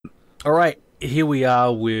All right, here we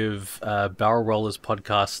are with Barrel Rollers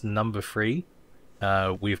podcast number 3.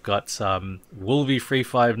 We've got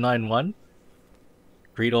Wolve3591.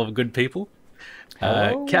 Greet all the good people.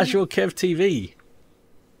 Hello. KasualKevTV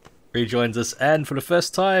rejoins us, and for the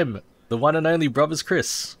first time, the one and only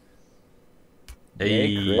BrothersChris.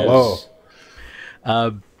 Hey, Hey. Hello. Chris.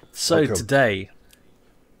 So Welcome. today,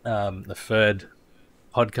 the third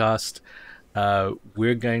podcast,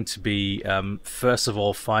 we're going to be first of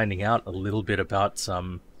all finding out a little bit about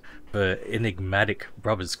the enigmatic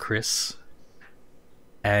BrothersChris,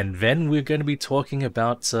 and then we're going to be talking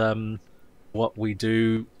about what we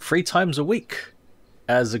do 3 times a week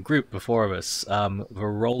as a group. The four of us, the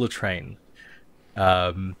roller train.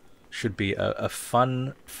 Should be a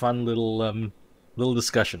fun little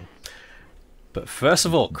discussion. But first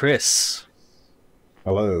of all, Chris,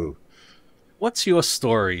 Hello. what's your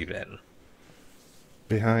story then?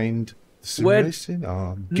 Behind the sim We're- racing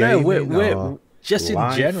or No, gaming we're or just in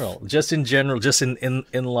life? general, just in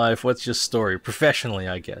life. What's your story professionally?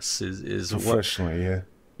 I guess is what. Professionally, yeah.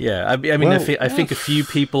 Yeah, I mean, Well, I think a few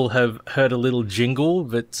people have heard a little jingle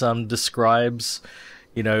that describes,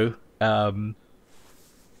 you know,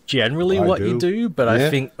 generally I what you do. do, but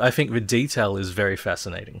Yeah. I think the detail is very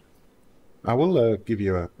fascinating. I will give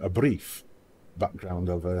you a brief background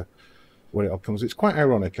of where it all comes. It's quite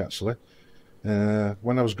ironic, actually.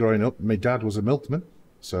 When I was growing up, my dad was a milkman.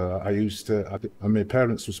 So and my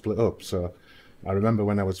parents were split up. So I remember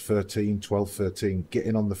when I was 12, 13,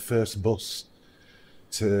 getting on the first bus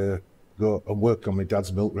to go and work on my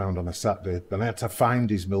dad's milk round on a Saturday. Then I had to find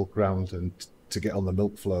his milk round and to get on the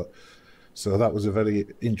milk float. So that was a very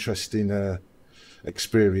interesting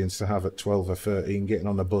experience to have at 12 or 13, getting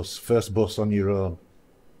on a bus, first bus on your own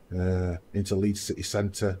into Leeds city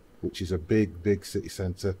centre, which is a big city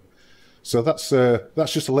centre. So that's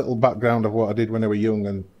just a little background of what I did when I was young,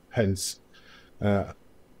 and hence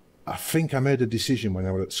I think I made a decision when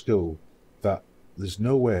I was at school that there's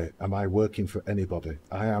no way am I working for anybody.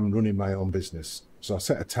 I am running my own business. So I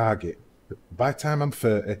set a target. By the time I'm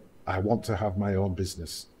 30, I want to have my own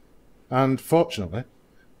business. And fortunately,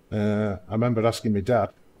 I remember asking my dad,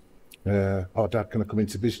 oh, Dad, can I come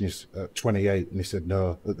into business at 28? And he said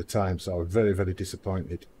no at the time. So I was very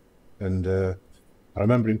disappointed. And I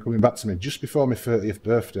remember him coming back to me just before my 30th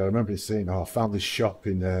birthday. I remember him saying, oh, I found this shop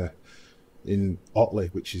in Otley,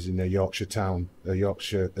 which is in a Yorkshire town, a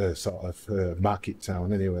Yorkshire sort of market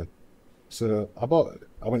town anyway. So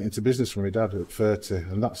I went into business with my dad at 30,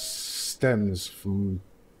 and that stems from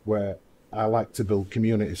where I like to build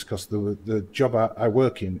communities, because the job I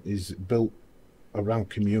work in is built around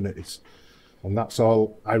communities, and that's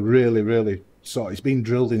all I really saw. It's been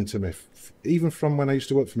drilled into me, even from when I used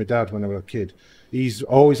to work for my dad when I was a kid. He's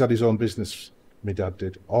always had his own business, my dad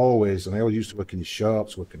did, always, and I always used to work in his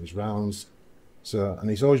shops, work in his rounds. So, and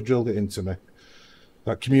he's always drilled it into me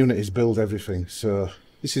that communities build everything. So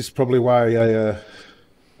this is probably why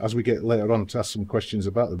as we get later on to ask some questions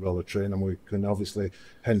about the roller train, and we can obviously,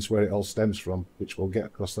 hence where it all stems from, which we'll get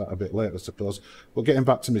across that a bit later, I suppose. But getting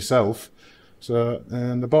back to myself, so,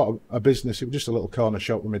 and I bought a business. It was just a little corner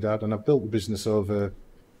shop with my dad, and I've built the business over,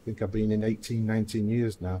 I think I've been in 18, 19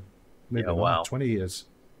 years now. Maybe Yeah, more, wow. 20 years.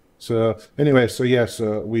 So anyway, so yeah,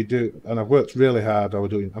 so we do, and I've worked really hard. I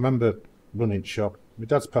remember running shop. My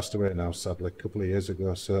dad's passed away now, sadly, a couple of years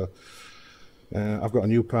ago. So I've got a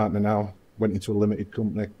new partner now. Went into a limited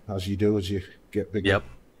company, as you do as you get bigger. Yep.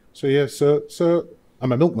 So yeah, so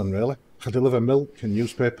I'm a milkman really. I deliver milk and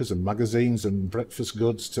newspapers and magazines and breakfast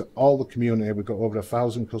goods to all the community. We've got over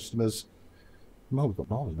 1,000 customers. No, we've got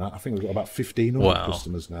more than that. I think we've got about 1,500 Wow.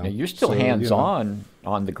 customers now. Now, you're still So, you know. hands-on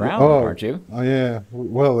on the ground, Oh, aren't you? oh yeah.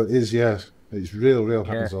 Well, it is. Yeah, it's real Yeah,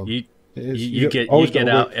 hands-on. you It is. you get always get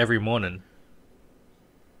gotta out work. every morning.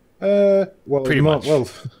 Well, Pretty much. Well,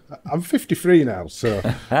 I'm 53 now, so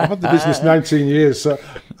I've had the business 19 years. So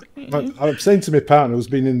I'm saying to my partner, who's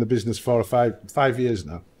been in the business 5 years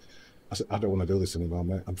now, I said, I don't want to do this anymore,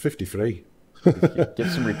 mate. I'm 53. Get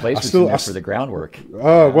some replacements still- in there I for s- the groundwork.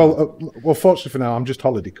 Oh well, fortunately for now, I'm just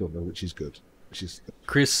holiday cover, which is good. Which is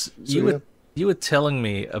Chris, So, yeah. you were telling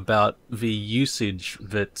me about the usage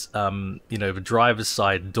that the driver's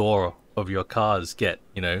side door of your cars get,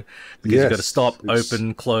 because you've got to Yes, stop, it's-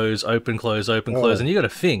 open, close, open, close, open, Oh. close, and you got to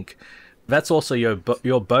think that's also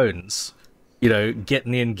your bones,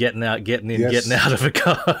 getting in, getting out, getting in, Yes. getting out of a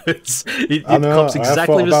car. It I know, cops I have exactly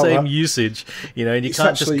thought the about same that. usage, and you It's can't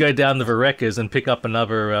just actually- go down the Varecas and pick up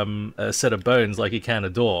another a set of bones like you can a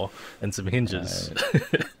door and some hinges.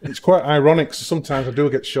 It's quite ironic. So sometimes I do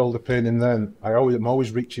get shoulder pain, and then I'm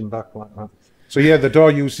always reaching back like that So yeah, the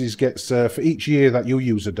door usage gets for each year that you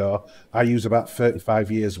use a door, I use about 35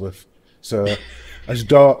 years worth. So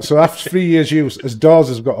so after 3 years use, as doors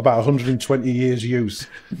has got about 120 years use,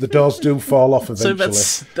 the doors do fall off eventually.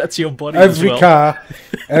 So that's your body as well.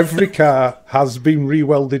 Every car has been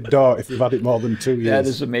re-welded door if we've had it more than 2 years. That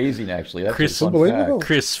is amazing, actually. That's Chris, unbelievable.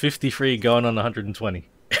 Chris, 53 going on 120.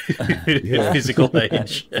 Physical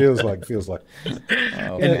age. feels like.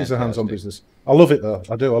 Oh, And it is a hands-on business. I love it though.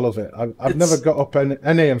 I do. I love it. I've never got up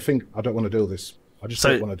any and think I don't want to do this. I just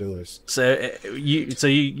don't want to do this. So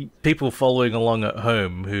you people following along at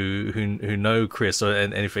home who know Chris,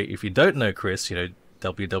 and if you don't know Chris, you know,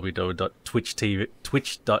 twitch.tv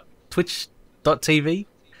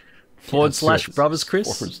 /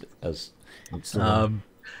 BrothersChris.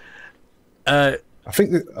 I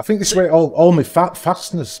think this is where all my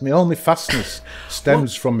fastness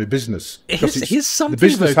stems from my business. Here's something, the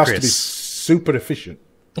business though, has to be Chris. super efficient.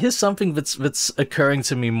 Here's something that's occurring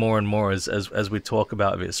to me more and more as we talk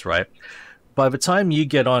about this, right? By the time you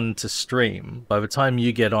get on to stream, by the time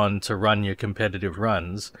you get on to run your competitive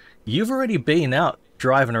runs, you've already been out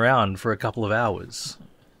driving around for a couple of hours.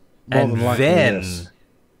 More And than likely, then yes.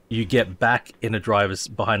 you get back in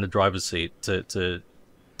behind the driver's seat to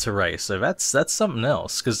race. So that's something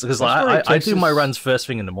else, because I do my runs first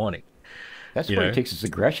thing in the morning. That's where he takes his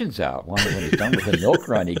aggressions out. When he's done with the milk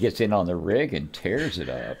run, he gets in on the rig and tears it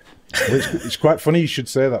up. It's quite funny you should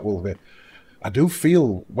say that, Wolve. I do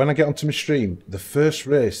feel when I get onto my stream, the first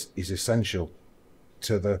race is essential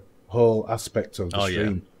to the whole aspect of the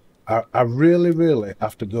stream. Yeah. I really, really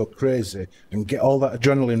have to go crazy and get all that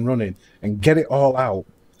adrenaline running and get it all out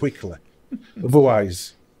quickly.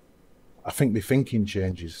 Otherwise, I think my thinking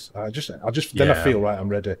changes. I feel right. I'm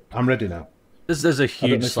ready. I'm ready now. There's a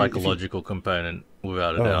huge psychological component,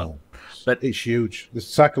 without a doubt. But it's huge. The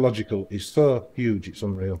psychological is so huge. It's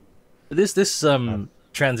unreal. This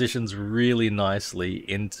transitions really nicely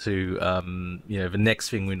into the next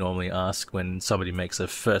thing we normally ask when somebody makes a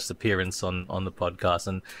first appearance on the podcast.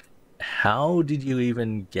 And how did you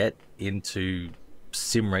even get into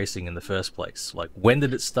sim racing in the first place? Like, when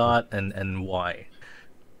did it start and why?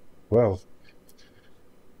 Well,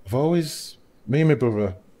 me and my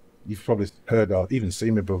brother, you've probably heard or even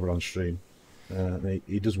seen my brother on stream.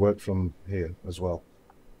 He does work from here as well.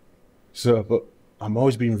 So, but I'm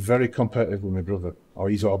always been very competitive with my brother, or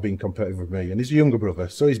he's all been competitive with me. And he's a younger brother,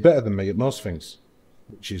 so he's better than me at most things,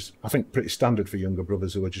 which is, I think, pretty standard for younger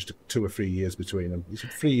brothers who are just 2 or 3 years between them. He's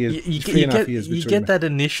 3 years, three and a half years between you get that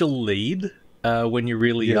initial lead when you're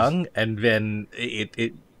really young, and then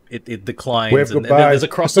it declines, and then there's a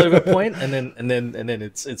crossover point, and then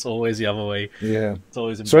it's always the other way. Yeah, it's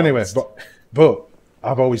always imbalanced. So anyway, but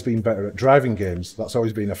I've always been better at driving games. That's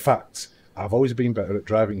always been a fact. I've always been better at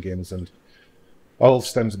driving games, and all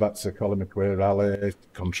stems back to Colin McQuaid Rally,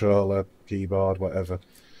 controller, keyboard, whatever.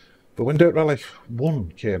 But when Dirt Rally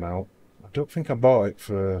 1 came out, I don't think I bought it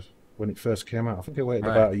for when it first came out. I think I waited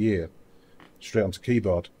about a year straight onto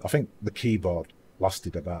keyboard. I think the keyboard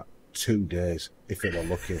lasted about 2 days, if they were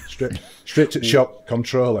lucky. Straight to the shop,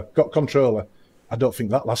 controller. Got controller. I don't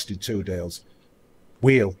think that lasted 2 days.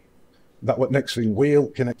 Wheel. That was next thing. Wheel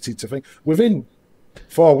connected to thing. Within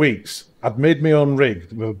 4 weeks, I'd made my own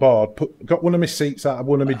rig with a board. Got one of my seats out of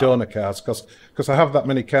one of my donor cars because I have that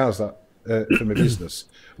many cars that for my business.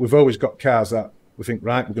 We've always got cars that we think,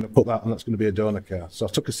 right, we're going to put that, and that's going to be a donor car. So I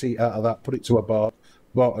took a seat out of that, put it to a board,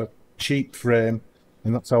 bought a cheap frame,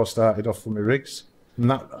 and that's how I started off with my rigs. And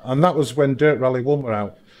that was when Dirt Rally 1 were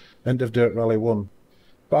out, end of Dirt Rally 1.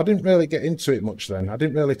 But I didn't really get into it much then. I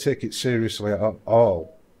didn't really take it seriously at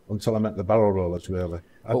all until I met the barrel rollers, really.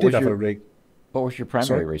 I did have a rig. What was your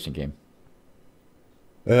primary racing game?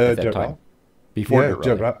 Dirt Rally. Before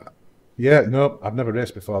Dirt Rally? Yeah, no, I've never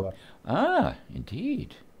raced before that. Ah,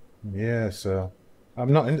 indeed. Yeah, so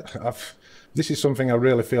I'm not in... This is something I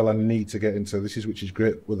really feel I need to get into. Which is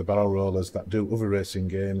great with the barrel rollers that do other racing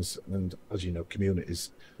games, and as you know, communities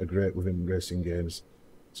are great within racing games.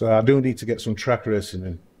 So I do need to get some track racing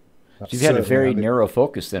in. So you've had a very narrow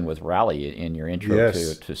focus then with rally in your intro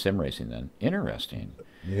to sim racing then. Interesting.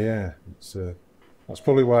 Yeah, that's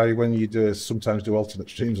probably why when you sometimes do alternate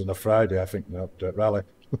streams on a Friday, I think, no, Dirt Rally.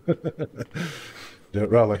 Dirt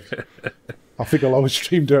Rally. I think I'll always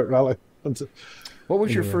stream Dirt Rally. What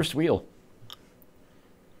was your first wheel?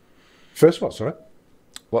 First what, sorry?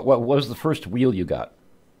 What was the first wheel you got?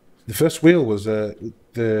 The first wheel was it's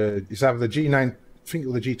either the G9, I think it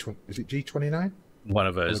was the G20, is it G29? One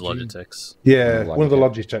of those Logitechs. Yeah, one of the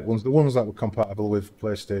Logitech ones, the ones that were compatible with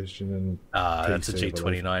PlayStation and that's a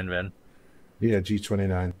G29 then. Yeah,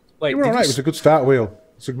 G29. Wait, all right. It was a good start wheel.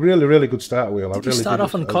 It's a really, really good start wheel. Did you start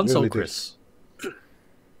off on console, Chris?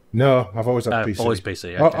 No, I've always had PC. Always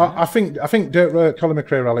PC. I, Okay. I think Colin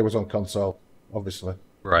McRae Rally was on console, obviously.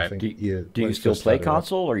 Right. I think, Do you still play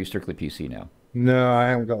console, or are you strictly PC now? No, I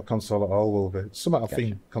haven't got a console at all, Wolve. It's something I've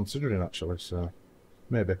been considering, actually, so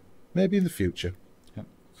maybe in the future. Yep.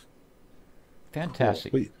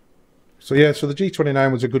 Fantastic. So the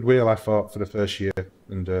G29 was a good wheel, I thought, for the first year,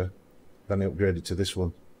 and then I upgraded to this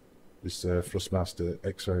one, this Thrustmaster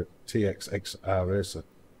TXXR Racer,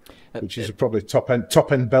 which is probably top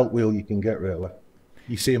end belt wheel you can get, really.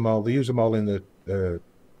 You see them all; they use them all in the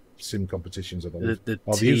sim competitions, I believe. The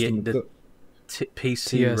PC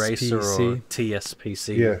TSPC. Racer or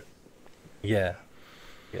TSPC. Yeah.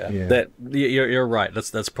 That you're right.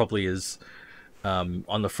 That's probably as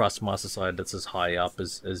on the Thrustmaster side. That's as high up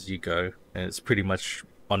as you go, and it's pretty much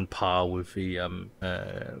on par with the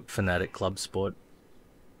Fanatic Club Sport.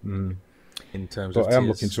 In terms of I am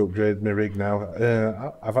looking to upgrade my rig now.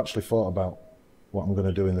 I've actually thought about what I'm going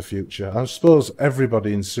to do in the future. I suppose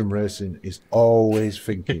everybody in sim racing is always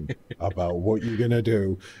thinking about what you're going to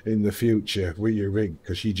do in the future with your rig,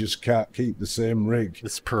 because you just can't keep the same rig.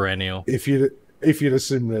 It's perennial. If you're a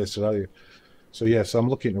sim racer, are you? So yes, I'm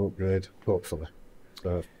looking to upgrade, hopefully.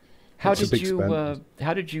 So how did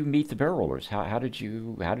you meet the barrel rollers? How did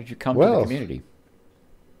you come to the community?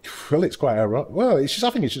 Well, it's quite ironic. Well, I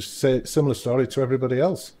think it's just a similar story to everybody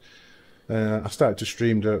else. I started to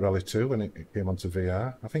stream Dirt Rally 2 when it came onto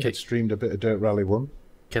VR. I think I streamed a bit of Dirt Rally 1.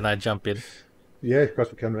 Can I jump in? Yeah, of course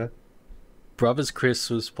we can, Ray. BrothersChris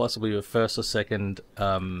was possibly the first or second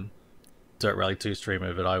Dirt Rally 2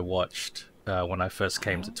 streamer that I watched when I first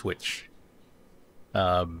came to Twitch.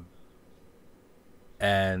 And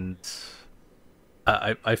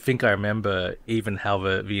I think I remember even how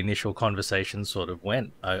the initial conversation sort of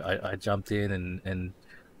went. I jumped in, and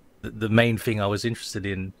the main thing I was interested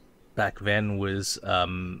in back then was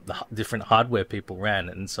the different hardware people ran,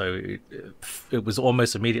 and so it was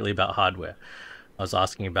almost immediately about hardware. I was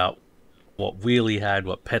asking about what wheel he had,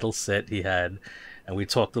 what pedal set he had, and we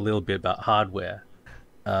talked a little bit about hardware.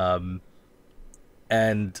 And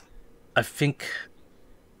I think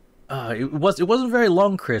it wasn't very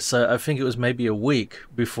long, Chris. I think it was maybe a week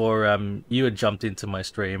before you had jumped into my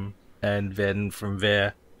stream, and then from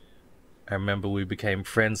there, I remember we became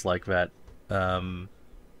friends like that.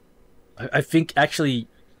 I think actually,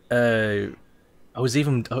 I was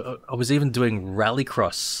even doing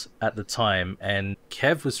Rallycross at the time, and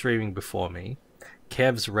Kev was streaming before me.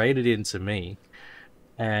 Kev's raided into me,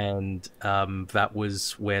 and that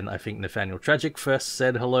was when I think Nathaniel Tragic first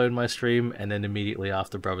said hello in my stream, and then immediately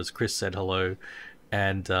after BrothersChris said hello,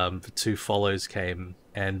 and the two follows came,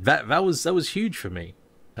 and that was huge for me,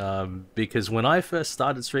 because when I first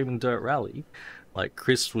started streaming Dirt Rally, like,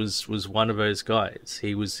 Chris was one of those guys.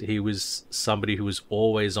 He was somebody who was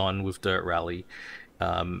always on with Dirt Rally,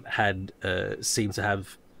 had seemed to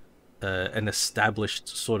have an established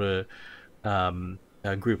sort of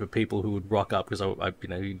a group of people who would rock up, because I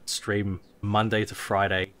he'd stream Monday to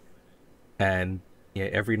Friday, and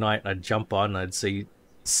every night I'd jump on, I'd see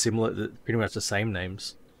similar, pretty much the same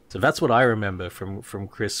names. So that's what I remember from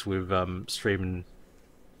Chris with streaming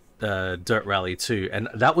Dirt Rally 2, and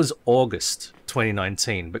that was August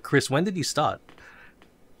 2019. But Chris, when did you start?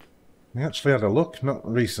 I actually had a look, not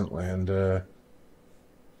recently, and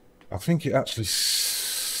I think it actually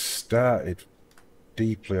started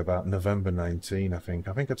deeply about November 19. I think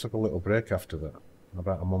I took a little break after that,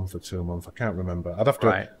 about a month or 2 months. I can't remember. I'd have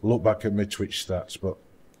to look back at my Twitch stats, but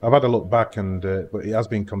I've had a look back, and but it has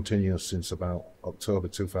been continuous since about October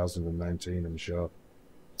 2019. I'm sure.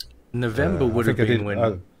 November would have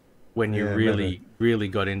been when you really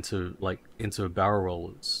got into barrel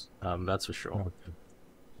rollers. That's for sure. Okay.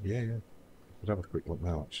 Yeah. I'd have a quick look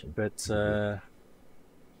now, actually. But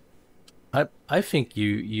I think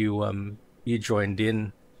you joined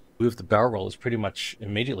in with the barrel rollers pretty much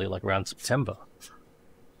immediately, like around September.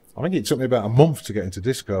 I think it took me about a month to get into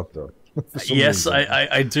Discord, though. Yes,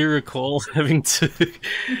 I do recall having to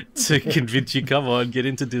convince you, come on, get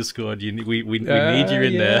into Discord. We need you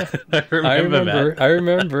in there. I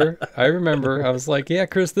remember. I was like, yeah,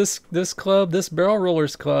 Chris, this club, this Barrel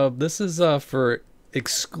Rollers Club, this is for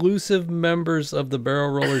exclusive members of the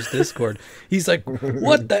Barrel Rollers Discord. He's like,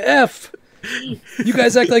 what the F? You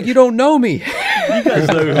guys act like you don't know me. You guys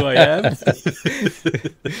know who I am.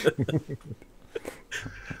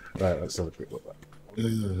 Right, let's have a quick look back.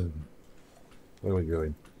 Where are we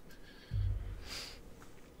going?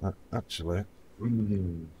 Actually,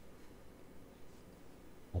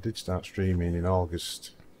 I did start streaming in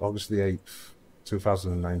August the 8th,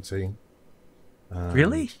 2019.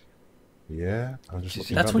 Really? Yeah. I'm just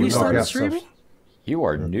looking That's when you started streaming? You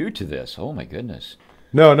are new to this. Oh my goodness.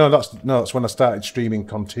 That's when I started streaming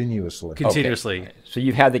continuously. Continuously. Okay. So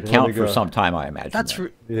you've had the count for go. some time, I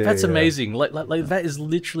imagine. That's amazing. Like that is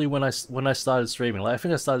literally when I started streaming. Like I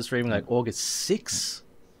think I started streaming like August 6th.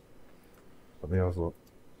 Let me have a look.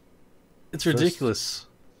 It's ridiculous.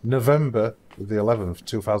 November the 11th,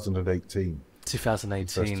 2018.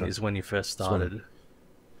 2018 is when you first started.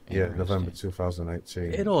 Yeah, November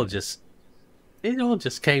 2018. It all just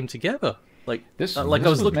came together. Like This I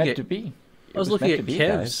was looking meant at to be. I was looking at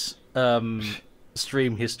Kev's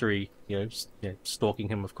stream history, stalking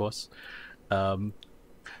him, of course,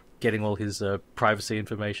 getting all his privacy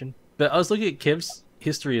information. But I was looking at Kev's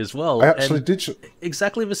history as well. I actually did.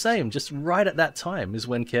 Exactly the same. Just right at that time is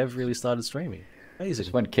when Kev really started streaming. Amazing.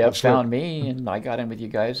 It's when Kev found me, and I got in with you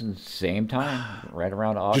guys in the same time, right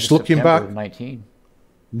around August, Just looking September back, of 19.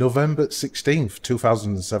 November 16th,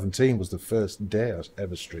 2017 was the first day I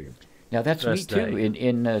ever streamed. Now that's First me too. day.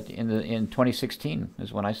 In 2016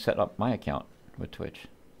 is when I set up my account with Twitch.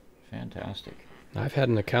 Fantastic. I've had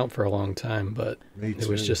an account for a long time, but Me it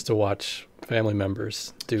was too. just to watch family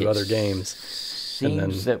members do other games.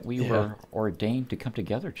 Seems that we were ordained to come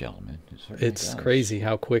together, gentlemen. It certainly It's does. crazy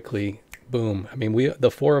how quickly, boom. I mean,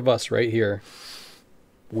 the four of us right here,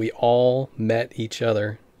 we all met each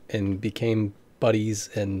other and became buddies.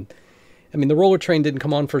 And I mean, the roller train didn't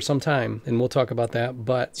come on for some time, and we'll talk about that,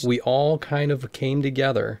 but we all kind of came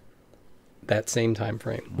together that same time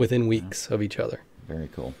frame, within weeks of each other. Very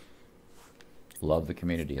cool. Love the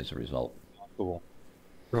community as a result. Cool.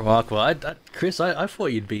 Remarkable. Chris, I thought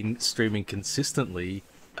you'd been streaming consistently.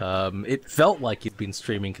 It felt like you'd been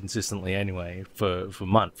streaming consistently anyway for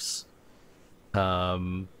months.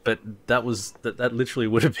 But that literally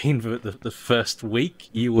would have been the first week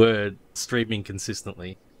you were streaming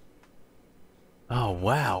consistently. Oh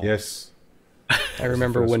wow! Yes. I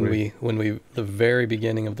remember when we the very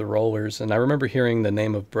beginning of the rollers, and I remember hearing the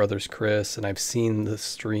name of BrothersChris, and I've seen the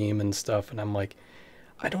stream and stuff, and I'm like,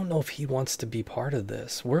 I don't know if he wants to be part of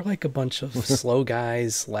this. We're like a bunch of slow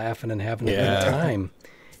guys laughing and having a good time.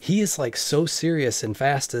 He is like so serious and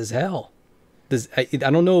fast as hell. I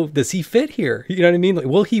don't know, does he fit here? You know what I mean? Like,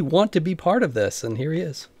 will he want to be part of this? And here he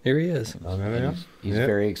is. Here he is. He's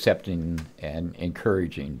very accepting and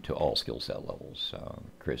encouraging to all skill set levels. So,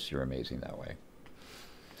 Chris, you're amazing that way.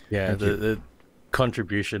 Yeah, the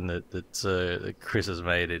contribution that Chris has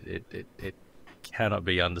made, it cannot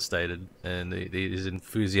be understated, and his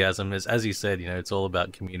enthusiasm is, as he said, it's all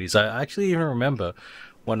about communities. I actually even remember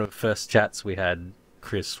one of the first chats we had,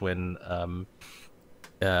 Chris, when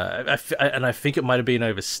I think it might have been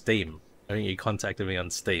over Steam. I think you contacted me on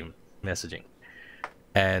Steam messaging,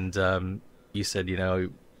 and you said,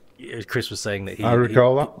 Chris was saying that I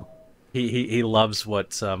recall that. He loves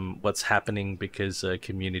what's happening because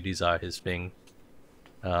communities are his thing.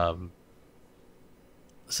 So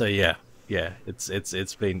yeah,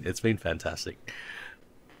 it's been fantastic.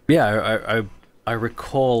 Yeah, I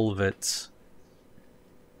recall that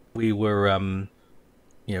we were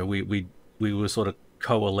we were sort of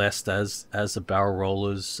coalesced as the barrel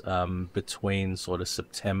rollers between sort of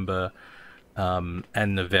September and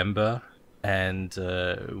November, and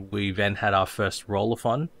we then had our first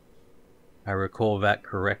rollathon. I recall that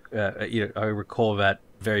I recall that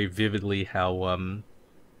very vividly, how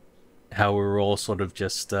we were all sort of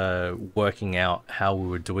just working out how we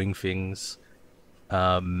were doing things,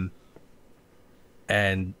 and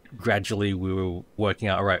gradually we were working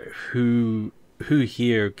out, all right, who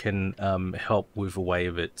here can help with a way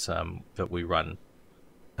that we run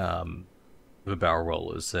the barrel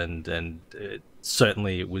rollers, and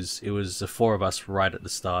certainly it was the four of us right at the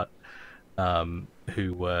start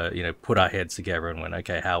who put our heads together and went,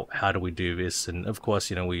 okay, how do we do this? And of course,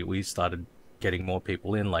 we started getting more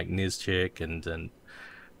people in, like Nizchick and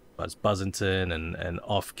Buzz Buzzington and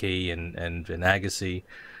Offkey and Van Agassi.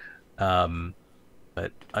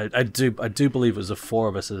 But I do believe it was the four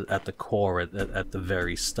of us at the core at the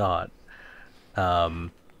very start. But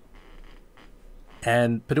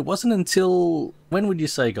it wasn't until, when would you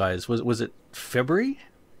say, guys? Was it February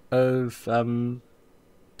of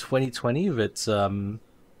 2020 that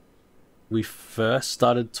we first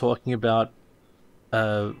started talking about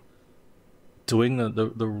doing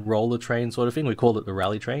the roller train sort of thing? We called it the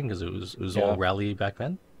rally train because it was all rally back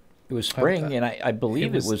then. It was spring, and I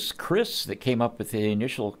believe it was Chris that came up with the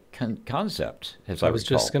initial concept. As I was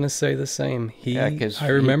recall. just going to say the same. I I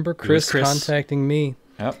remember Chris contacting me,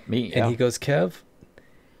 me, and he goes, Kev,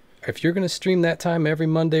 if you're going to stream that time every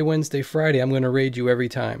Monday, Wednesday, Friday, I'm going to raid you every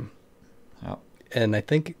time. And I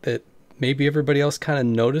think that maybe everybody else kind of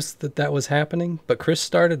noticed that was happening, but Chris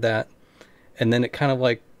started that, and then it kind of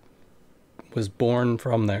like was born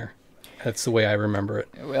from there. That's the way I remember it.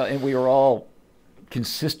 Well, and we were all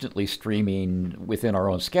consistently streaming within our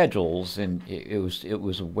own schedules, and it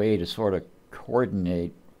was a way to sort of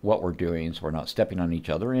coordinate what we're doing, so we're not stepping on each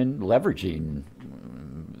other, and leveraging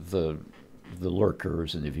the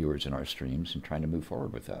lurkers and the viewers in our streams and trying to move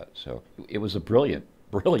forward with that. So it was a brilliant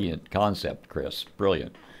concept, Chris.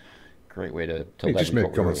 Brilliant. Great way to It leverage just what makes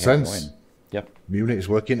we common already have sense. going. Yep. Communities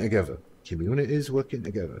working together. Communities working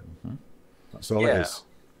together. That's all it is.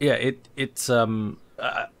 Yeah,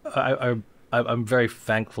 I'm very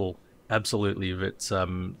thankful, absolutely,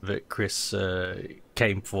 that Chris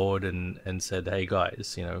came forward and said, "Hey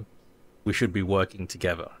guys, we should be working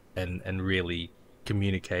together and really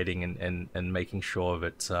communicating and making sure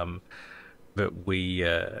that that we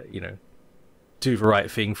do the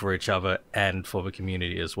right thing for each other and for the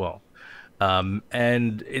community as well."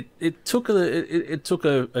 And it took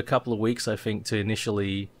a couple of weeks, I think, to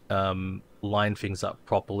initially line things up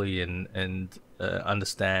properly and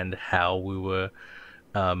understand how we were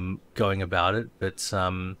going about it. But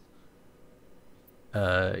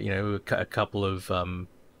a couple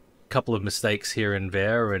of mistakes here and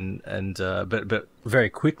there, but very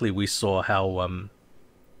quickly we saw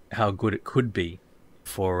how good it could be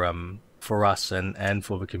for us and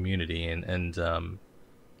for the community, and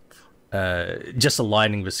just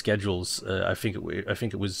aligning the schedules. I think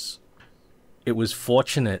it was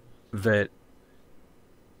fortunate that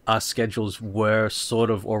our schedules were sort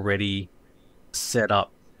of already set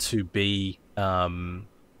up to be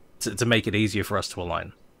to make it easier for us to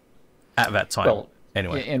align at that time. Well,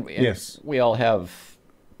 anyway, and Yes. we all have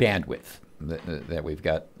bandwidth that we've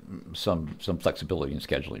got some flexibility in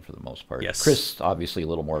scheduling for the most part. Yes. Chris obviously a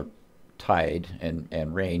little more tied,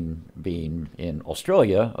 and Rain being in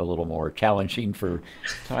Australia a little more challenging for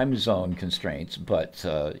time zone constraints, but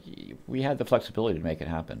we had the flexibility to make it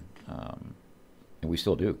happen, and we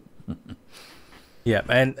still do. yeah,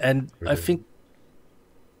 and I think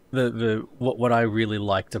the what I really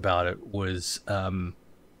liked about it was there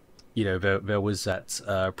was that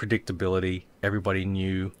predictability. Everybody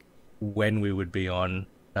knew when we would be on,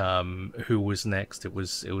 who was next. It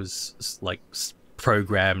was like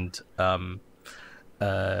programmed, a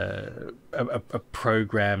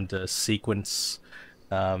programmed sequence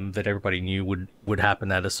that everybody knew would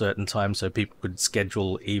happen at a certain time, so people could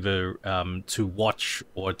schedule either to watch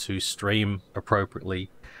or to stream appropriately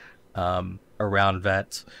around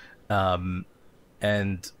that.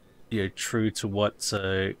 And true to what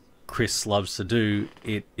Chris loves to do,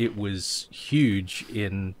 it was huge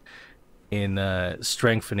in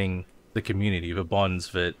strengthening the community, the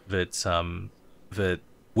bonds that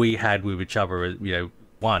we had with each other.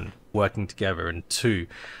 One, working together, and two,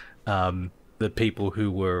 the people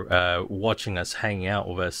who were watching us, hanging out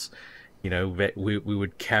with us, that we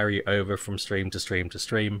would carry over from stream to stream to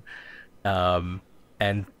stream, and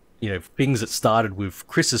things that started with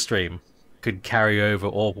Chris's stream could carry over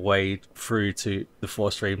all the way through to the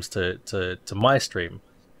 4 streams to my stream.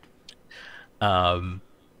 And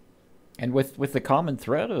with the common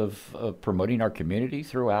thread of promoting our community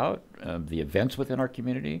throughout, the events within our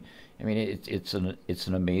community, I mean, it's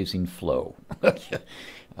an amazing flow.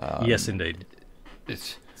 Yes, indeed. I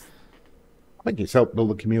think it's helped build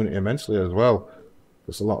the community immensely as well,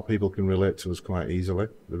 because a lot of people can relate to us quite easily,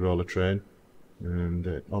 the roller train,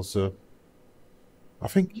 and also, I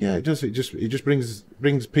think, yeah, it does. It just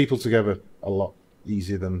brings people together a lot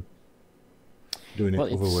easier than doing it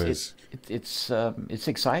other ways. It's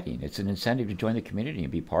exciting. It's an incentive to join the community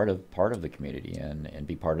and be part of the community and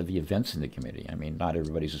be part of the events in the community. I mean, not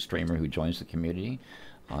everybody's a streamer who joins the community,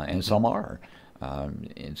 and some are.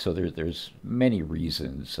 And so there's many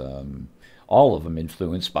reasons, all of them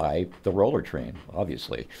influenced by the roller train,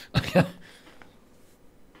 obviously.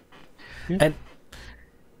 And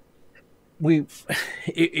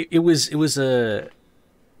it was a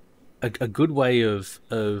good way of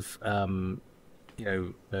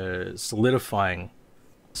solidifying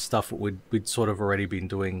stuff that we'd sort of already been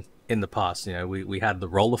doing in the past. We had the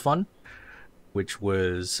roller fun, which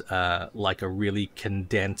was like a really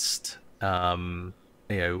condensed,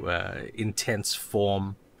 intense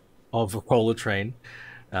form of a roller train.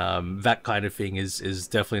 That kind of thing is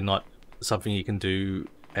definitely not something you can do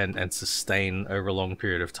and sustain over a long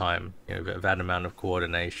period of time. That amount of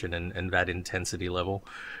coordination and that intensity level.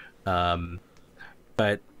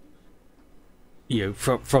 But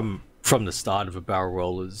from the start of the Barrel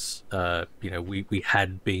Rollers, we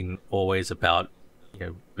had been always about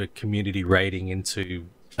the community raiding into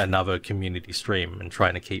another community stream and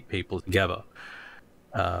trying to keep people together.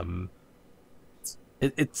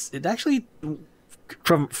 It actually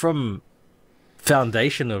from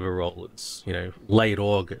foundation of the Rollers, late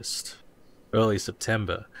August, early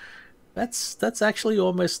September. That's actually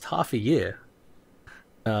almost half a year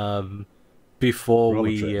before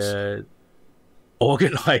we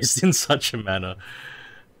organized in such a manner.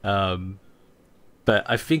 But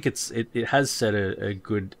I think it has set a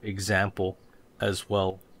good example as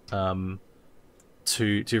well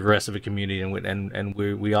to the rest of the community, and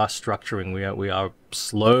we are structuring. We are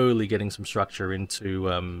slowly getting some structure into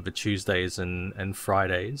the Tuesdays and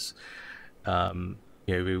Fridays.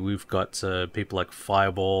 We've got people like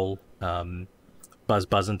Fireball, Buzz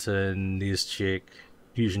Buzzington, Niz Chick,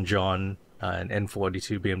 Fusion John, and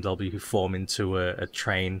N42 BMW who form into a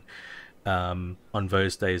train on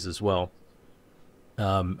those days as well.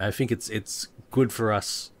 I think it's good for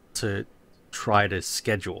us to try to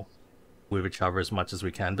schedule with each other as much as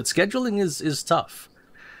we can, but scheduling is tough.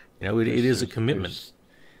 It is a commitment.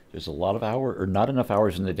 There's a lot of hours, or not enough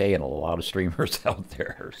hours in the day, and a lot of streamers out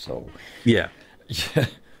there. So yeah,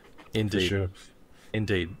 indeed, sure.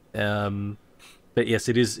 Indeed. But yes,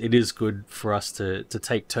 it is good for us to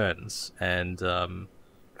take turns, and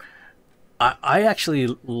I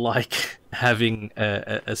actually like having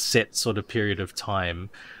a set sort of period of time,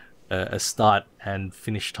 a start and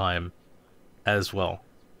finish time as well.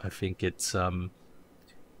 I think it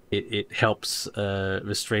helps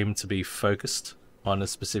the stream to be focused on a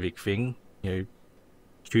specific thing.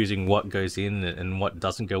 Choosing what goes in and what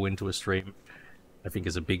doesn't go into a stream, I think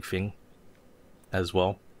is a big thing as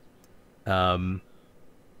well. I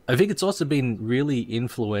think it's also been really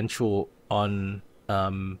influential on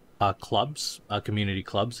our clubs, our community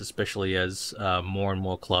clubs, especially as more and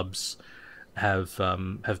more clubs have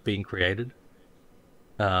been created.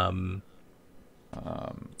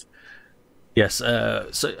 Yes.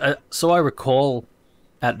 So I recall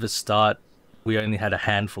at the start we only had a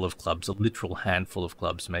handful of clubs, a literal handful of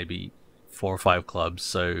clubs, maybe 4 or 5 clubs.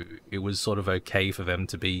 So it was sort of okay for them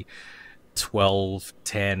to be 12,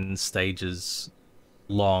 10 stages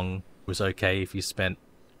long. It was okay if you spent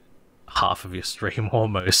half of your stream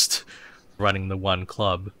almost running the one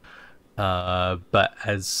club. But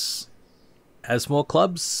as more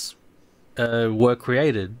clubs were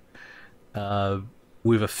created,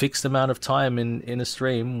 with a fixed amount of time in a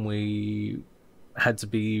stream, we had to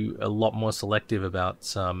be a lot more selective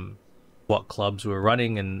about what clubs we were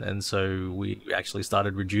running, and so we actually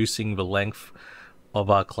started reducing the length of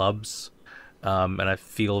our clubs, and I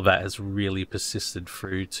feel that has really persisted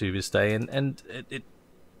through to this day, and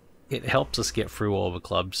it helps us get through all the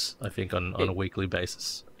clubs, I think, on a weekly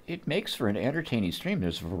basis. It makes for an entertaining stream.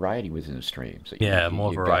 There's variety within the streams.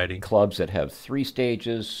 More variety. Got clubs that have 3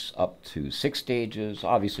 stages up to 6 stages.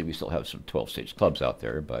 Obviously, we still have some 12-stage clubs out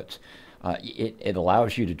there, but it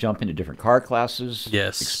allows you to jump into different car classes.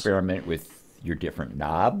 Yes. Experiment with your different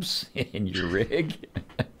knobs in your rig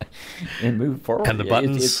and move forward. And the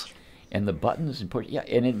buttons. And the buttons.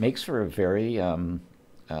 And it makes for a very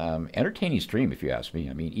entertaining stream, if you ask me.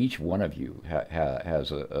 I mean, each one of you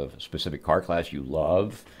has a specific car class you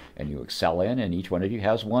love and you excel in, and each one of you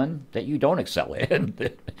has one that you don't excel in.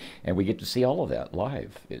 And we get to see all of that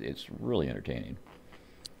live. It's really entertaining.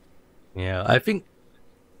 Yeah, I think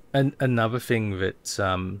another thing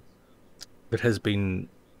that has been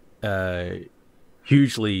a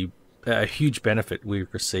huge benefit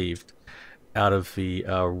we've received out of the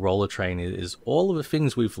roller train is all of the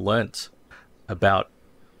things we've learnt about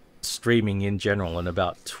streaming in general and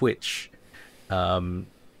about Twitch,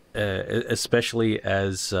 especially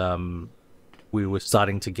as we were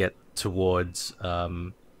starting to get towards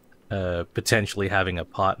potentially having a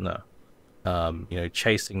partner,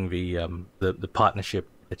 chasing the partnership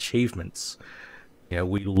achievements.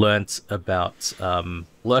 We learnt about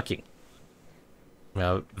lurking.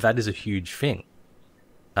 That is a huge thing.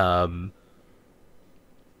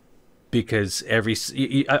 Because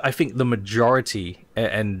I think the majority,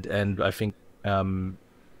 and I think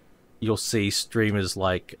you'll see streamers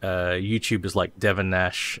like YouTubers like Devon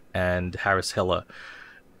Nash and Harris Heller,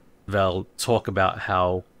 they'll talk about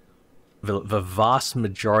how the vast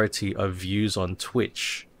majority of views on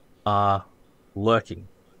Twitch are lurking.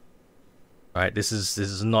 Right, this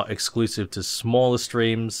is not exclusive to smaller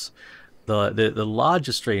streams. The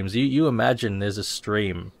larger streams, you imagine there's a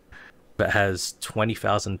stream that has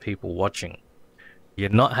 20,000 people watching. You're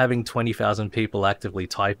not having 20,000 people actively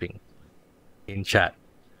typing in chat.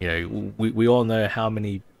 We all know how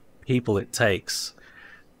many people it takes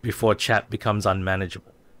before chat becomes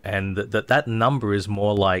unmanageable, and that number is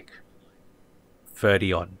more like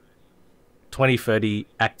 30 odd, 20, 30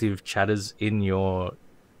 active chatters in your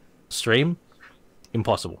stream.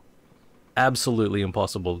 Impossible, absolutely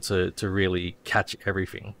impossible to really catch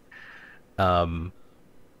everything.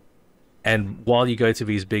 And while you go to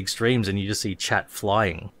these big streams and you just see chat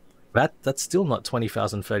flying, that's still not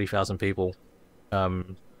 20,000, 30,000 people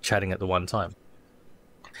chatting at the one time.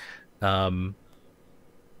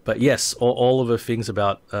 But yes, all of the things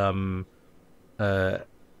about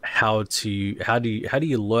how do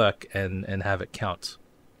you lurk and have it count,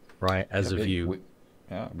 right, as a view.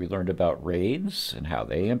 We learned about raids and how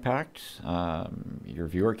they impact your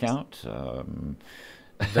viewer count.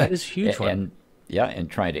 That is huge one. And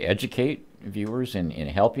trying to educate viewers in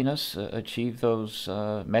helping us achieve those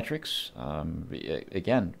metrics.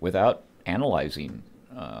 Again, without analyzing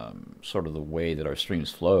sort of the way that our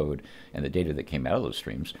streams flowed and the data that came out of those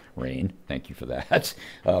streams. Rain, thank you for that.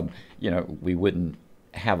 We wouldn't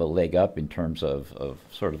have a leg up in terms of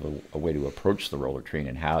sort of a way to approach the roller train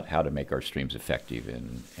and how to make our streams effective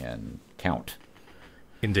and count.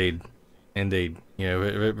 Indeed.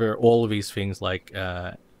 There are all of these things like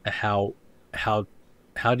how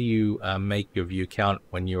do you make your view count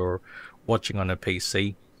when you're watching on a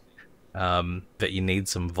PC? That you need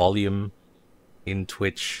some volume in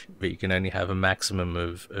Twitch, but you can only have a maximum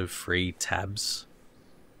of 3 tabs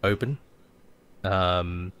open.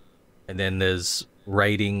 And then there's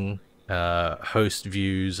rating, host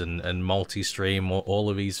views, and multi-stream, all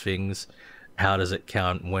of these things. How does it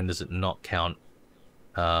count? When does it not count?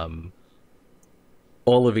 All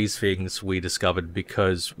of these things we discovered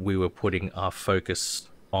because we were putting our focus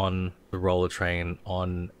on the roller train,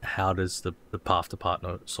 on how does the path to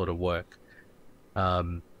partner sort of work.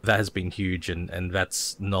 That has been huge, and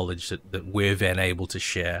that's knowledge that we're then able to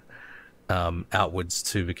share outwards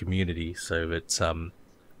to the community, so that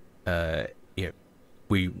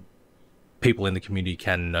people in the community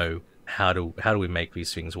can know how do we make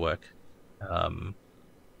these things work. I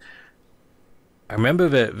remember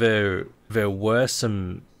that there were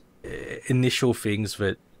some initial things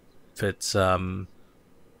that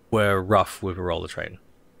were rough with a roller train.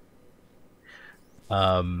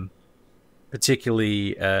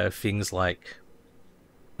 Particularly things like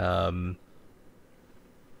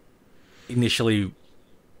initially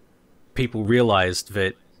people realized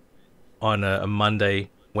that on a Monday,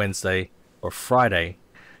 Wednesday, or Friday,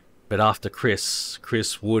 but after Chris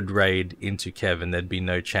would raid into Kev, and there'd be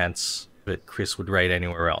no chance that Chris would raid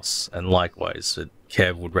anywhere else, and likewise that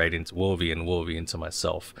Kev would raid into Wolvie and Wolvie into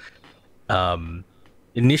myself.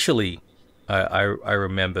 Initially, I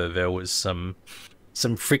remember there was some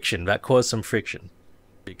friction that caused some friction,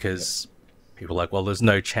 because people were like, well, there's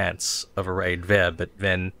no chance of a raid there, but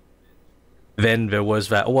then there was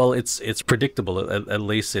that, well, it's predictable, at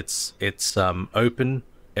least it's open,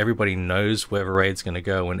 everybody knows where the raid's going to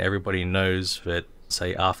go, and everybody knows that,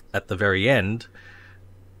 say, at the very end,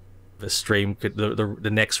 the stream could, the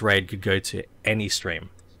next raid could go to any stream.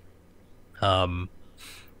 And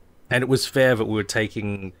it was fair that we were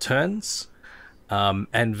taking turns,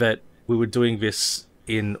 and that we were doing this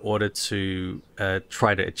in order to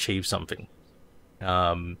try to achieve something.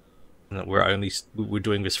 We're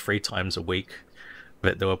doing this 3 times a week,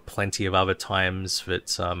 but there were plenty of other times that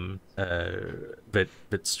that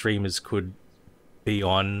streamers could be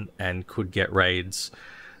on and could get raids.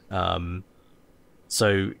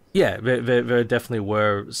 So yeah, there definitely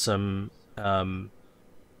were some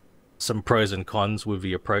pros and cons with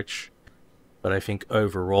the approach, but I think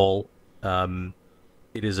overall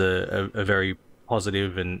it is a very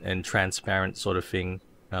positive and transparent sort of thing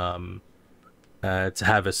to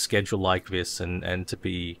have a schedule like this, and to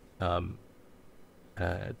be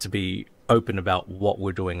open about what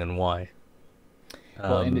we're doing and why.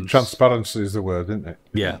 And transparency is the word, isn't it?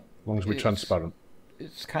 Yeah. As long as we're transparent.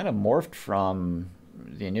 It's kind of morphed from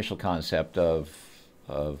the initial concept of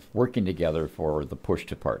working together for the push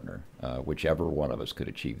to partner, whichever one of us could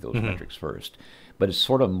achieve those metrics first. But it's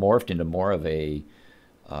sort of morphed into more of a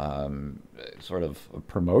sort of a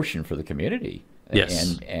promotion for the community.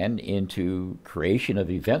 Yes. And into creation of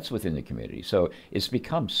events within the community. So it's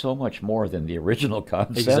become so much more than the original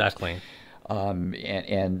concept. Exactly.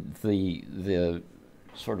 And the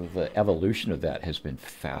sort of the evolution of that has been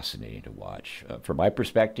fascinating to watch. From my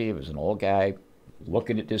perspective, as an old guy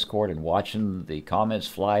looking at Discord and watching the comments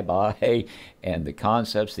fly by, and the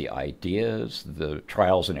concepts, the ideas, the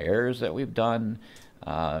trials and errors that we've done,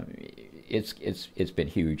 it's been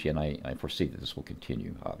huge, and I foresee that this will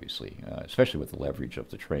continue, obviously, especially with the leverage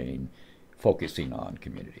of the train focusing on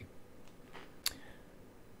community.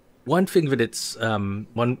 One thing that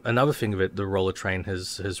another thing that the roller train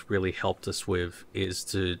has really helped us with is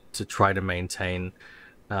to try to maintain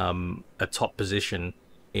a top position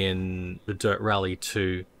in the Dirt Rally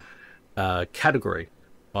 2 category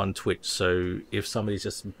on Twitch. So if somebody's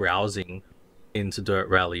just browsing into Dirt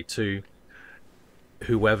Rally 2,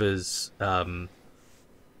 whoever's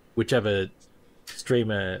whichever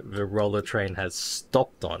streamer the roller train has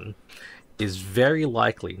stopped on is very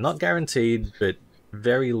likely, not guaranteed, but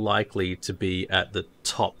very likely to be at the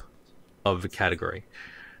top of the category.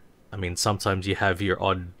 I mean, sometimes you have your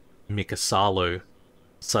odd Mikasalo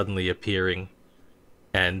suddenly appearing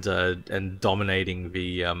and dominating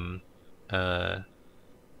the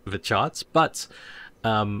charts, but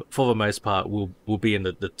for the most part, we'll be in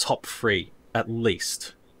the top 3 at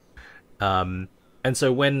least. And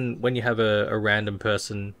so when you have a random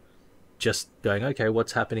person just going, okay,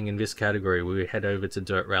 what's happening in this category? We head over to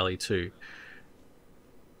Dirt Rally 2.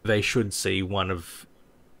 They should see one of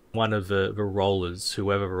the rollers,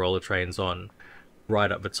 whoever the roller train's on,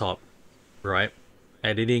 right up the top, right?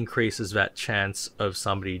 And it increases that chance of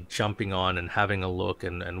somebody jumping on and having a look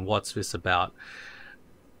and what's this about.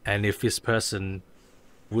 And if this person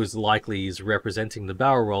was likely is representing the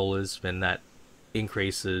barrel rollers, then that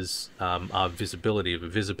increases our visibility, the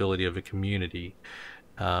visibility of a community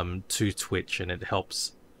to Twitch, and it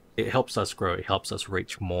helps us grow. It helps us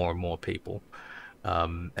reach more and more people.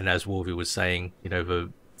 And as Wolvie was saying, you know,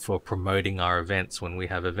 for promoting our events, when we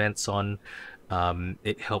have events on,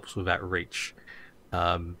 it helps with that reach.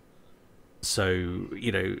 So,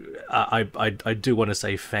 you know, I do want to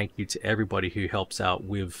say thank you to everybody who helps out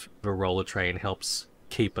with the roller train, helps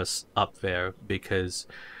keep us up there, because,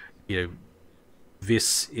 you know,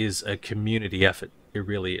 this is a community effort. It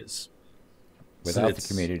really is. Without the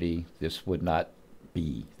community, this would not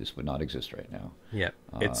exist right now. Yeah.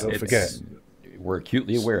 Don't forget. We're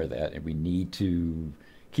acutely aware of that, and we need to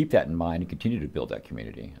keep that in mind and continue to build that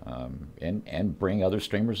community, and bring other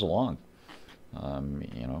streamers along,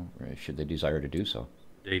 you know, should they desire to do so.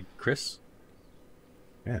 Indeed. Chris?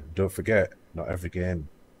 Yeah, don't forget, not every game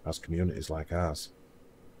has communities like ours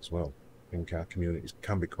as well. I think our communities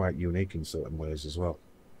can be quite unique in certain ways as well.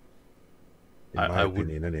 In my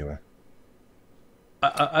opinion, anyway.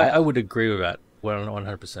 I would agree with that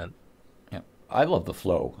 100%. Yeah, I love the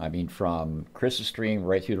flow. I mean, from Chris's stream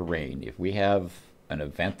right through to Rain, if we have an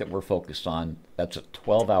event that we're focused on, that's a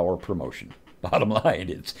 12-hour promotion. Bottom line,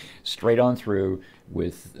 it's straight on through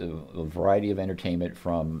with a variety of entertainment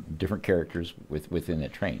from different characters within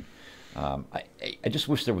that train. I just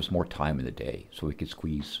wish there was more time in the day so we could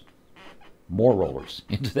squeeze more rollers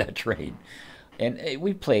into that train. And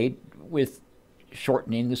we played with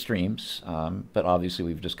shortening the streams, but obviously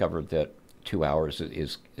we've discovered that 2 hours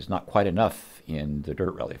is not quite enough in the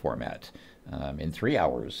Dirt Rally format. And 3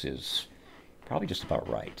 hours is probably just about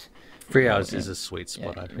right. 3 hours is a sweet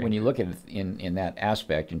spot, I think. When you look at it in that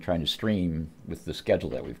aspect and trying to stream with the schedule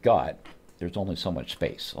that we've got, there's only so much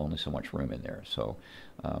space, only so much room in there. So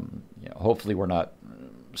you know, hopefully we're not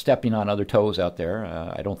stepping on other toes out there.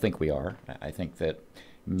 I don't think we are. I think that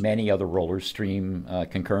many other rollers stream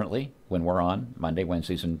concurrently when we're on Monday,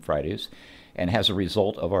 Wednesdays, and Fridays. And as a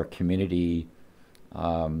result of our community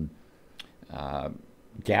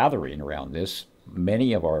gathering around this,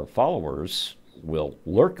 many of our followers will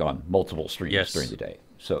lurk on multiple streams during the day.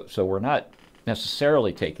 So we're not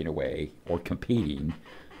necessarily taking away or competing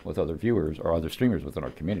with other viewers or other streamers within our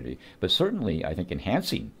community, but certainly I think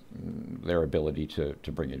enhancing their ability to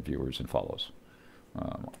bring in viewers and follows.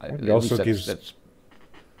 It also gives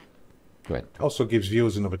go ahead. Also gives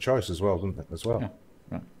viewers another choice as well, doesn't it? As well.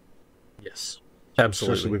 Yeah. Yes,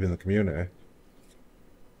 absolutely. Especially within the community.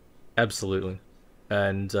 Absolutely,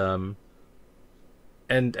 and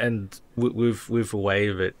with a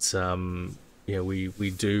way that you know, we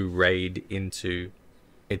do raid into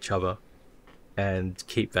each other and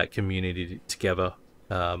keep that community together.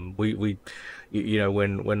 We you know,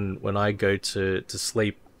 when I go to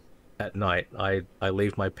sleep at night, I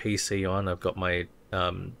leave my PC on. I've got my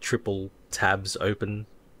triple tabs open,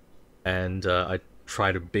 and I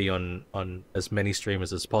try to be on as many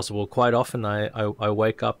streamers as possible. Quite often I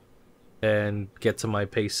wake up and get to my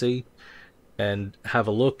PC and have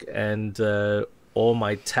a look, and all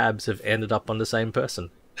my tabs have ended up on the same person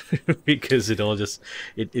because it all just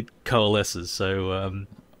it coalesces. So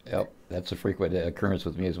yep, that's a frequent occurrence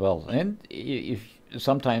with me as well. And if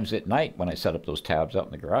sometimes at night when I set up those tabs out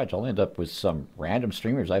in the garage, I'll end up with some random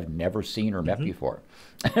streamers I've never seen or met before,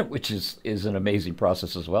 which is an amazing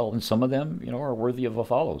process as well. And some of them, you know, are worthy of a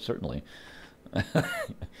follow, certainly.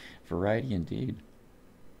 Variety indeed.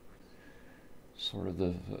 Sort of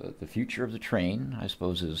the future of the train, I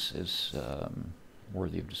suppose, is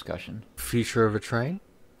worthy of discussion. Future of a train?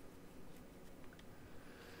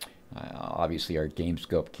 Obviously, our game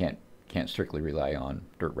scope can't strictly rely on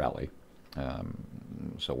Dirt Rally.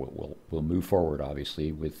 So we'll move forward,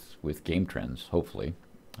 obviously, with game trends, hopefully,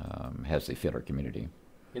 as they fit our community.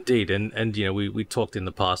 Indeed, and we talked in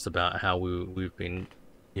the past about how we've been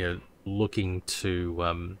looking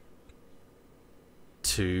to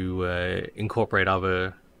incorporate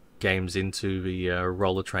other games into the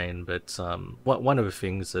roller train, but one of the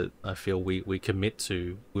things that I feel we commit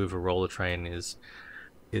to with a roller train is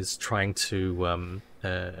trying to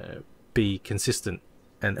be consistent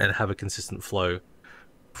and have a consistent flow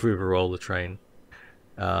through the roller train.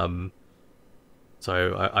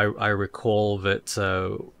 So I recall that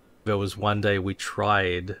there was one day we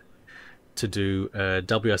tried to do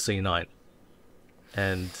WRC9,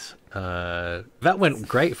 and that went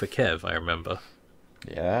great for Kev, I remember.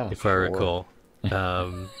 Yeah, if I recall.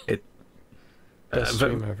 It Best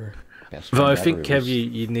stream ever. Though I think, Kev,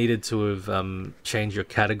 you needed to have changed your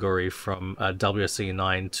category from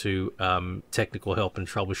WRC9 to technical help and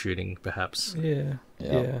troubleshooting, perhaps. Yeah.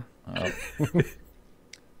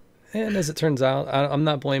 And as it turns out, I'm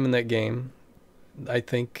not blaming that game. I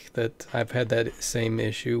think that I've had that same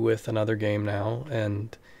issue with another game now,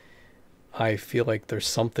 and I feel like there's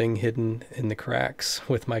something hidden in the cracks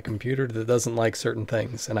with my computer that doesn't like certain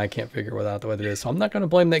things, and I can't figure out what it is. So I'm not going to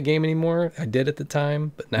blame that game anymore. I did at the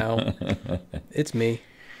time, but now it's me.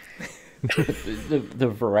 The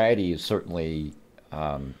variety is certainly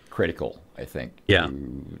critical, I think,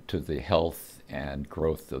 to the health and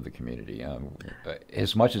growth of the community.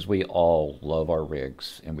 As much as we all love our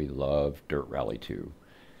rigs and we love Dirt Rally 2,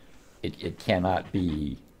 it cannot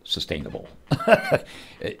be sustainable.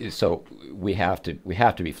 So we have to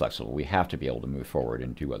be flexible. We have to be able to move forward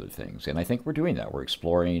and do other things. And I think we're doing that. We're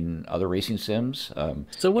exploring other racing sims.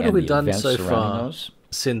 So what have we done so far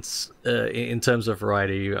since, in terms of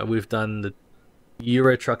variety? We've done the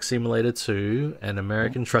Euro Truck Simulator 2 and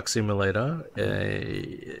American Truck Simulator,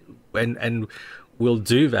 and we'll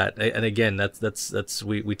do that. And again, that's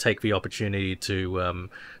we take the opportunity to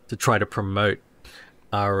try to promote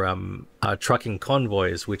our trucking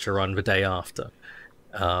convoys, which are on the day after.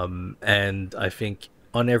 And I think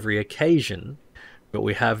on every occasion that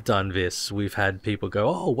we have done this, we've had people go,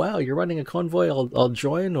 "Oh wow, you're running a convoy, I'll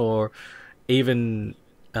join," or even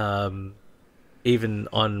on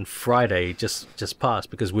Friday just past,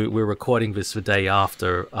 because we're recording this the day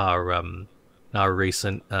after our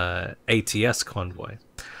recent ATS convoy.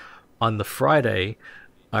 On the Friday,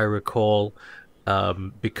 I recall,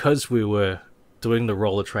 because we were doing the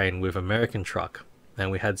roller train with American Truck, and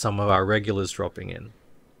we had some of our regulars dropping in.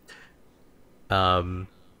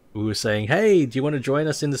 We were saying, "Hey, do you want to join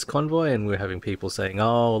us in this convoy?" And we're having people saying,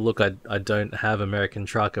 "Oh, look, I don't have American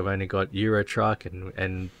Truck, I've only got Euro Truck,"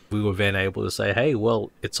 and we were then able to say, "Hey,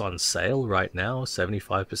 well, it's on sale right now,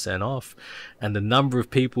 75% off." And the number of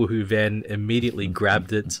people who then immediately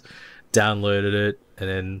grabbed it, downloaded it, and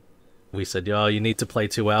then we said, "Oh, you need to play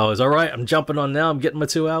 2 hours." "All right, I'm jumping on now, I'm getting my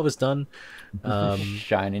 2 hours done."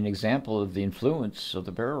 Shining example of the influence of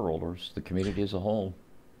the barrel rollers, the community as a whole.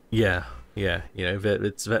 Yeah,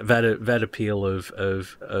 it's that appeal of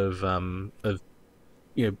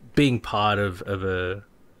being part of a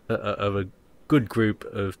good group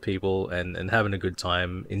of people and having a good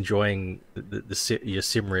time, enjoying your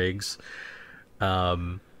sim rigs,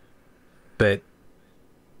 but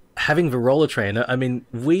having the roller train. I mean,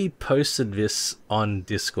 we posted this on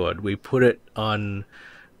Discord. We put it on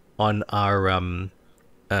our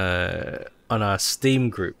Steam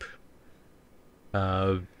group.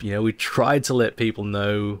 We tried to let people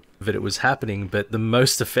know that it was happening, but the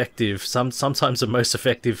most effective, sometimes the most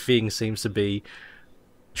effective thing seems to be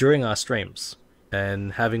during our streams,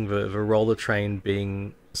 and having the roller train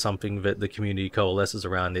being something that the community coalesces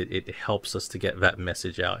around. It helps us to get that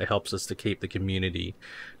message out. It helps us to keep the community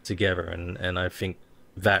together, and I think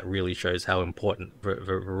that really shows how important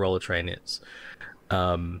the roller train is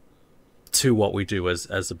to what we do as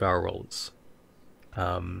the barrel rollers.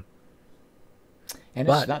 And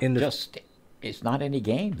it's not it's not any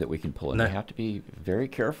game that we can pull in. No. We have to be very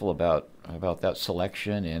careful about that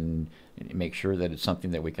selection and make sure that it's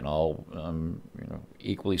something that we can all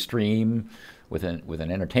equally stream with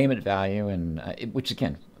an entertainment value, and which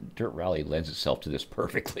again, Dirt Rally lends itself to this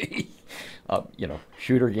perfectly.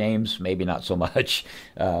 Shooter games maybe not so much,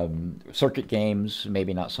 circuit games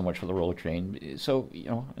maybe not so much for the roller train. So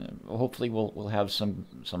hopefully we'll have some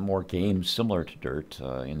more games similar to Dirt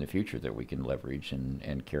in the future that we can leverage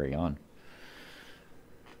and carry on.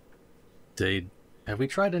 Indeed. Have we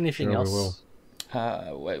tried anything else?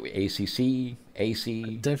 ACC, AC.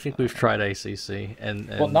 I don't think we've tried ACC, and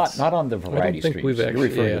well, not on the variety streams. We've actually, You're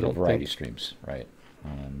referring to the variety streams, right?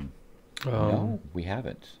 No, we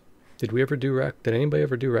haven't. Did we ever do Rec? Did anybody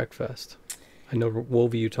ever do Wreckfest? I know,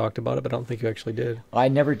 Wolve, you talked about it, but I don't think you actually did. I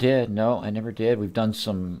never did. No, I never did. We've done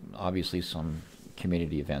some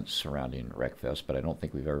community events surrounding Wreckfest, but I don't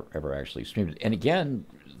think we've ever actually streamed it. And again,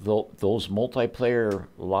 those multiplayer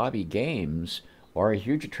lobby games are a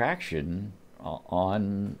huge attraction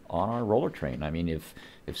on our roller train. I mean,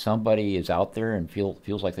 if somebody is out there and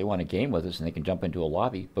feels like they want to game with us and they can jump into a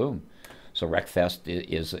lobby, boom. So Wreckfest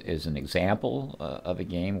is an example of a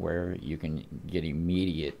game where you can get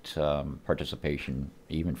immediate participation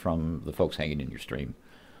even from the folks hanging in your stream.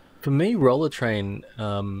 For me, roller train,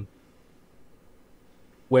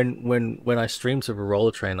 when I stream to a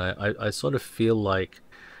roller train, I sort of feel like,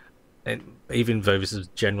 and even though this is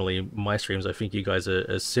generally my streams, I think you guys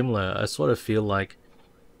are similar. I sort of feel like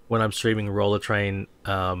when I'm streaming roller train,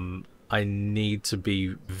 I need to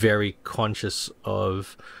be very conscious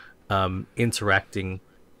of interacting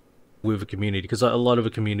with a community, because a lot of a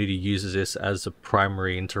community uses this as a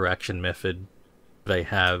primary interaction method they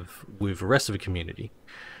have with the rest of the community.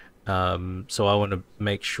 So I want to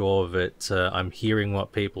make sure that I'm hearing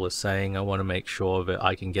what people are saying. I want to make sure that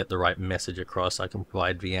I can get the right message across. I can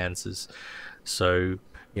provide the answers. So,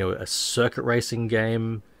 a circuit racing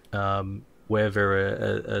game where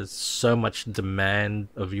there are so much demand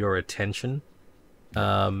of your attention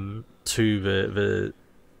to the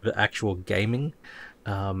actual gaming.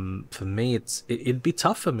 For me, it'd be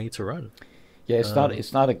tough for me to run. Yeah,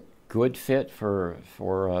 it's not a good fit for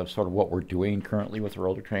sort of what we're doing currently with the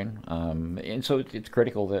roller train, and so it's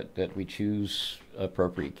critical that we choose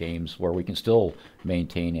appropriate games where we can still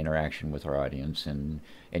maintain interaction with our audience and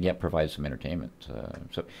yet provide some entertainment.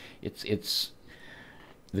 So it's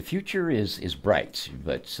the future is bright,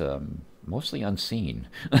 but mostly unseen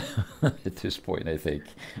at this point, I think.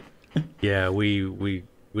 Yeah, we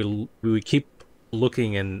keep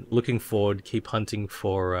looking forward, keep hunting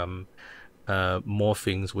for more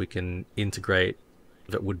things we can integrate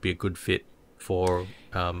that would be a good fit for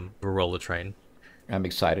the roller train. I'm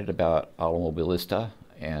excited about Automobilista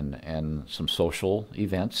and some social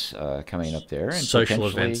events coming up there. And social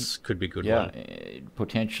events could be good. Yeah,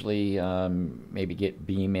 potentially maybe get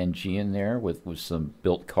BeamNG in there with some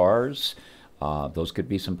built cars. Those could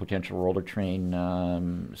be some potential roller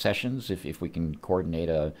train sessions if we can coordinate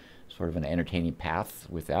a sort of an entertaining path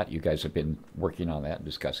with that. You guys have been working on that and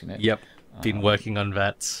discussing it. Yep, been working on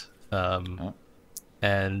that.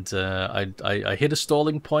 And I hit a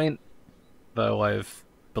stalling point, though I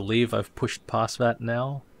believe I've pushed past that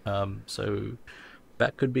now. So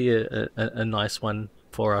that could be a nice one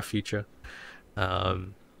for our future.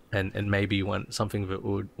 And maybe something that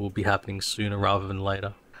will be happening sooner rather than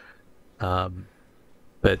later.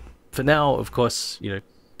 But for now, of course,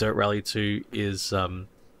 Dirt Rally 2 is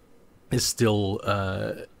still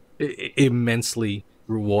immensely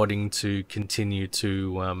rewarding to continue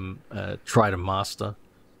to try to master.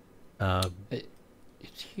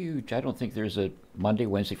 It's huge. I don't think there's a Monday,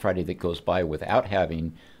 Wednesday, Friday that goes by without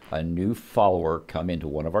having a new follower come into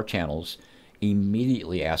one of our channels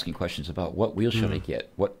immediately asking questions about what wheel should I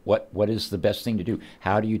get? What is the best thing to do?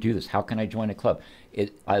 How do you do this? How can I join a club?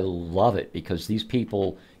 I love it because these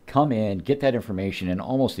people come in, get that information, and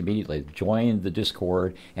almost immediately join the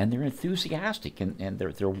Discord, and they're enthusiastic and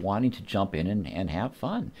they're wanting to jump in and have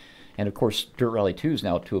fun. And of course, Dirt Rally 2 is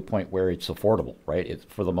now to a point where it's affordable, right?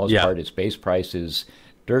 For the most part, its base price is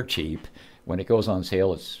dirt cheap. When it goes on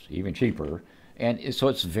sale, it's even cheaper. And so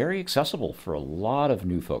it's very accessible for a lot of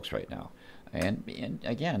new folks right now. And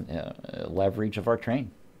again, leverage of our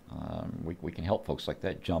train. We can help folks like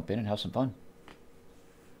that jump in and have some fun.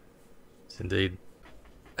 Yes, indeed.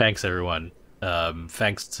 Thanks, everyone.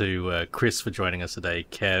 Thanks to Chris for joining us today.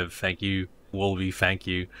 Kev, thank you. Wolvie, thank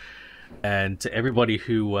you. And to everybody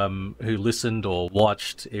who listened or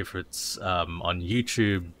watched, if it's on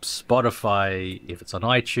YouTube, Spotify, if it's on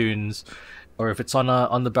iTunes, or if it's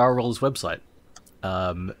on the Barrel Rollers website.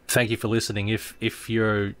 Thank you for listening. If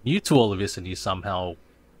you're new to all of this and you somehow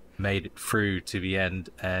made it through to the end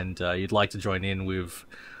and you'd like to join in with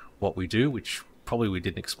what we do, which probably we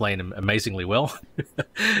didn't explain amazingly well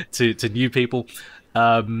to new people,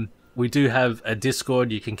 we do have a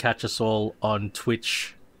Discord. You can catch us all on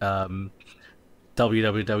Twitch,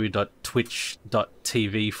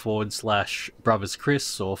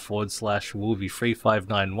 www.twitch.tv/BrothersChris or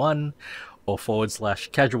 /Wolve3591 or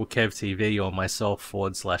 /KasualKevTV or myself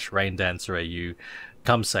 /RaindancerAU.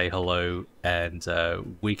 Come say hello, and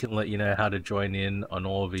we can let you know how to join in on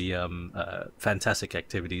all the fantastic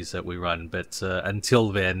activities that we run. But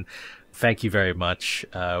until then, thank you very much.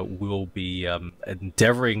 We'll be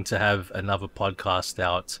endeavoring to have another podcast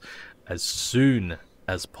out as soon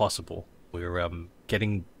as possible. We're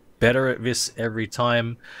getting better at this every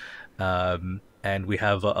time. and we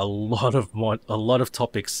have a lot of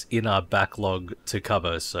topics in our backlog to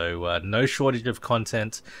cover. So no shortage of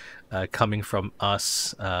content coming from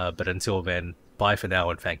us. But until then, bye for now,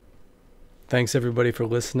 and Thanks everybody for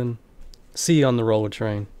listening. See you on the roller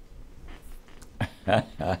train.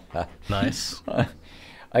 Nice.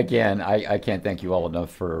 Again, I can't thank you all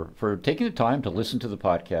enough for taking the time to listen to the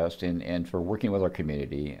podcast and for working with our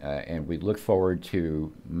community. And we look forward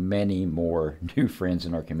to many more new friends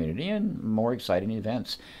in our community and more exciting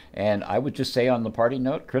events. And I would just say on the party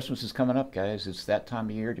note, Christmas is coming up, guys. It's that time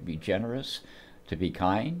of year to be generous, to be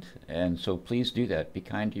kind. And so please do that. Be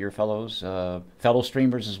kind to your fellow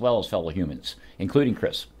streamers as well as fellow humans, including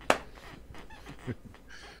Chris.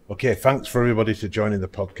 Okay, thanks for everybody to joining the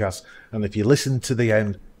podcast. And if you listen to the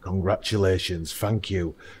end, congratulations, thank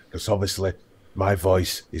you. Because obviously my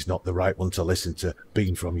voice is not the right one to listen to,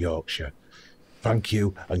 being from Yorkshire. Thank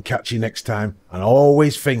you, and catch you next time. And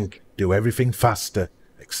always think, do everything faster,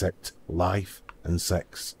 except life and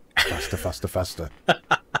sex. Faster, faster, faster.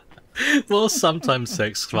 Well, sometimes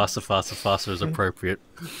sex faster is appropriate.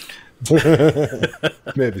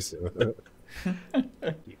 Maybe so.